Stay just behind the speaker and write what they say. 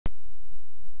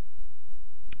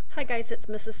Hi guys, it's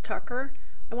Mrs. Tucker.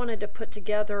 I wanted to put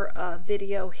together a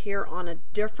video here on a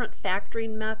different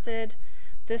factoring method.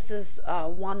 This is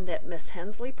one that Miss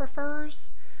Hensley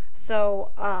prefers.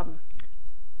 So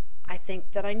I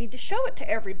think that I need to show it to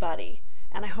everybody,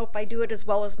 and I hope I do it as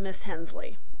well as Miss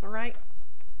Hensley. All right?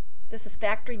 This is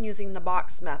factoring using the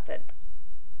box method.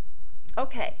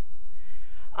 Okay.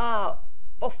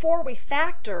 Before we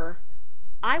factor,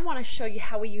 I want to show you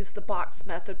how we use the box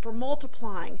method for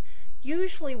multiplying.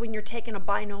 Usually when you're taking a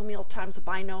binomial times a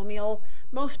binomial,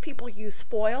 most people use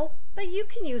FOIL, but you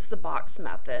can use the box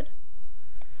method.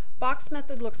 Box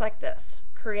method looks like this.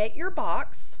 Create your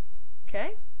box.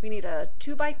 Okay, we need a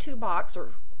 2x2 box,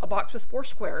 or a box with 4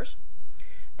 squares.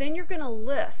 Then you're going to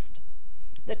list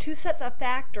the two sets of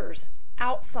factors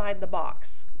outside the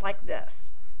box, like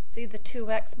this. See the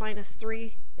 2x minus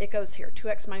 3? It goes here,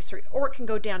 2x minus 3, or it can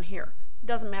go down here. It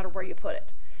doesn't matter where you put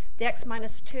it. The x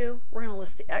minus 2, we're going to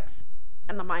list the x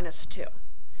and the minus 2.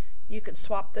 You could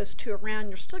swap those two around.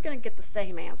 You're still going to get the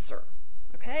same answer.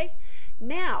 Okay?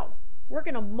 Now, we're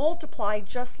going to multiply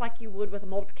just like you would with a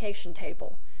multiplication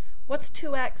table. What's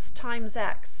 2x times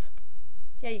x?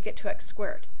 Yeah, you get 2x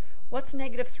squared. What's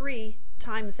negative 3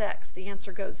 times x? The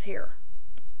answer goes here.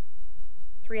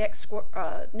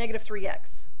 Negative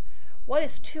 3x. What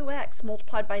is 2x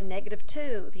multiplied by negative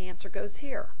 2? The answer goes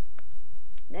here.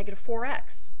 Negative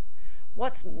 4x.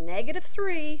 What's negative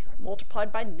 3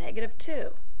 multiplied by negative 2?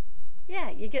 Yeah,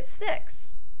 you get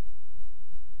 6.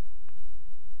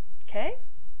 Okay?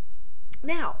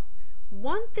 Now,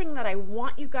 one thing that I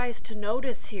want you guys to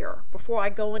notice here before I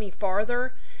go any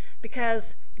farther,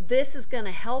 because this is going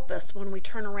to help us when we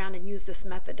turn around and use this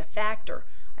method to factor,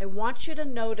 I want you to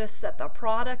notice that the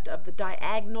product of the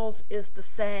diagonals is the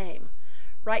same.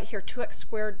 Right here, 2x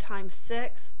squared times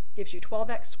 6 gives you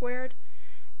 12x squared.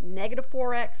 Negative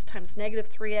 4x times negative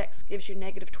 3x gives you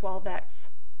negative 12x,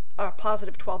 or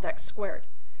positive 12x squared.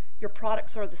 Your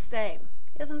products are the same.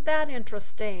 Isn't that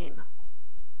interesting?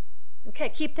 Okay,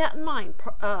 keep that in mind.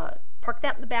 Park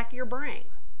that in the back of your brain.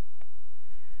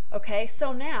 Okay,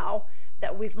 so now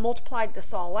that we've multiplied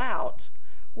this all out,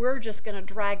 we're just going to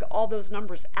drag all those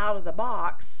numbers out of the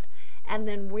box, and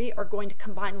then we are going to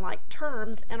combine like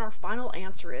terms, and our final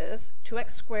answer is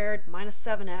 2x squared minus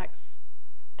 7x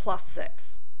plus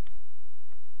 6.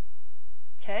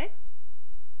 Okay?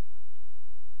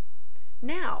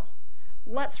 Now,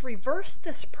 let's reverse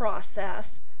this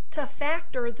process to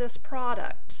factor this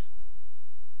product.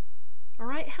 All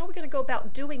right, how are we going to go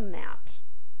about doing that?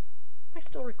 Am I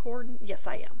still recording? Yes,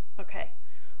 I am. Okay.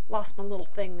 Lost my little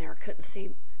thing there. Couldn't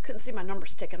see my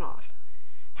numbers ticking off.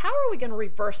 How are we going to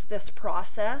reverse this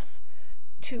process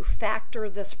to factor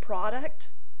this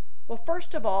product? Well,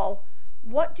 first of all,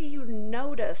 what do you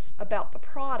notice about the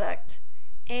product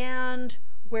and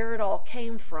where it all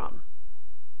came from?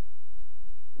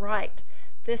 Right,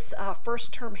 this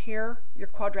first term here, your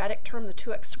quadratic term, the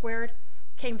 2x squared,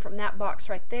 came from that box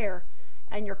right there,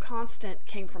 and your constant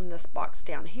came from this box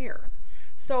down here.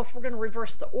 So if we're going to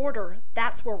reverse the order,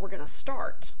 that's where we're going to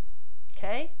start.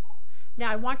 Okay? Now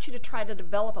I want you to try to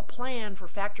develop a plan for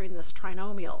factoring this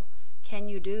trinomial. Can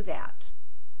you do that?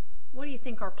 What do you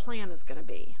think our plan is going to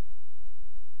be?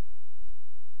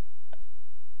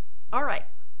 All right.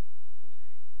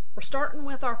 We're starting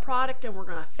with our product, and we're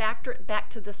going to factor it back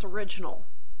to this original.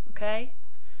 Okay?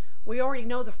 We already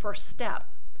know the first step.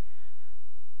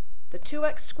 The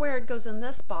 2x squared goes in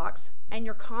this box, and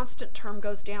your constant term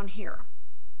goes down here.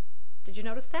 Did you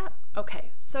notice that?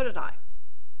 Okay, so did I.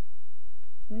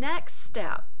 Next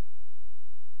step.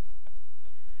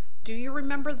 Do you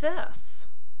remember this?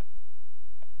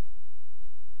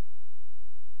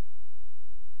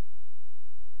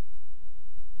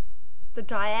 The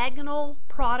diagonal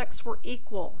products were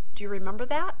equal. Do you remember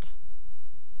that?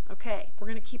 Okay, we're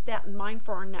going to keep that in mind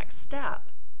for our next step.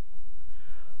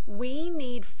 We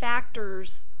need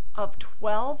factors of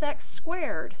 12x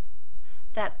squared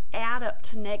that add up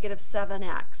to negative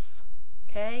 7x.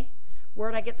 Okay?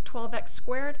 Where did I get the 12x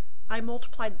squared? I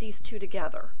multiplied these two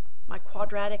together, my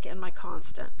quadratic and my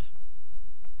constant.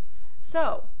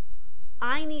 So,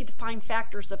 I need to find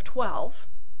factors of 12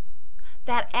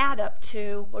 that add up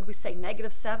to, what did we say,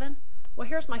 negative 7? Well,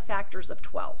 here's my factors of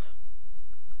 12.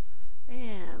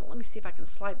 And let me see if I can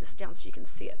slide this down so you can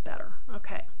see it better.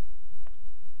 Okay.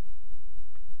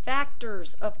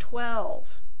 Factors of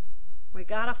 12. We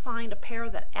got to find a pair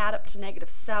that add up to negative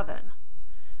 7,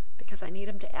 because I need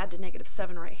them to add to negative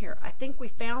 7 right here. I think we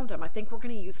found them. I think we're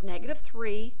going to use negative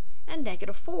 3 and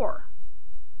negative 4.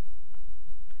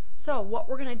 So what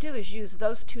we're going to do is use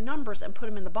those two numbers and put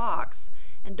them in the box.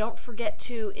 And don't forget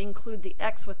to include the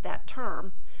x with that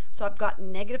term. So I've got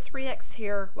negative 3x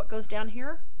here. What goes down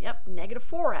here? Yep, negative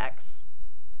 4x.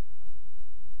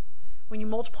 When you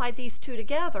multiply these two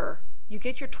together, you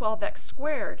get your 12x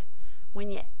squared. When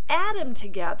you add them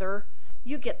together,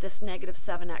 you get this negative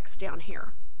 7x down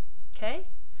here. Okay?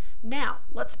 Now,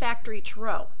 let's factor each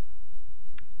row.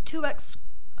 2x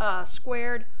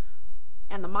squared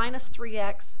and the minus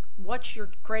 3x, what's your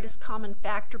greatest common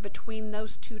factor between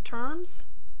those two terms?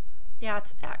 Yeah,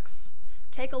 it's x.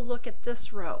 Take a look at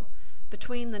this row.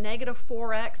 Between the negative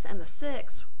 4x and the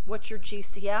 6, what's your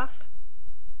GCF?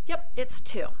 Yep, it's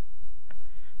 2.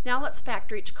 Now let's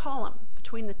factor each column.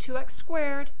 Between the 2x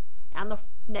squared and the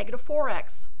negative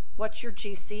 4x, what's your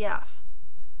GCF?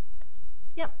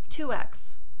 Yep,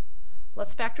 2x.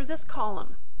 Let's factor this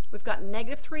column. We've got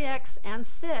negative 3x and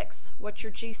 6. What's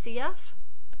your GCF?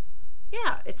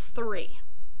 Yeah, it's 3.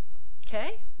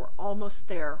 Okay, we're almost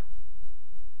there.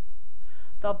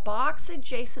 The box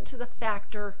adjacent to the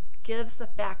factor gives the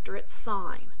factor its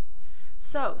sign.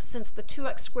 So, since the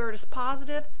 2x squared is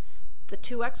positive, the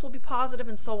 2x will be positive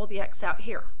and so will the x out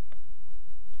here.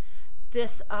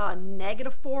 This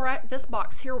negative 4x, this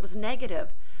box here was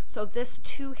negative, so this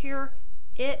 2 here,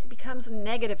 it becomes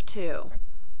negative 2.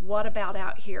 What about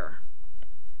out here?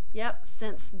 Yep,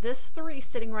 since this 3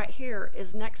 sitting right here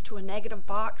is next to a negative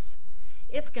box,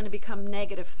 it's going to become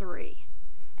negative 3.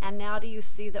 And now do you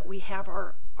see that we have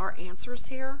our answers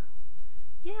here?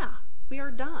 Yeah, we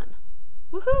are done.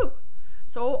 Woohoo!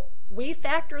 So we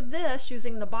factored this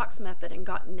using the box method and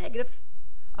got negative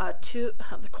 2,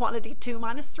 the quantity 2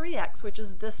 minus 3x, which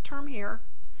is this term here,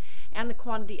 and the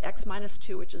quantity x minus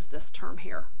 2, which is this term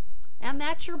here. And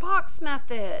that's your box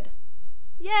method.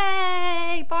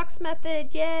 Yay! Box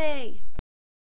method, yay!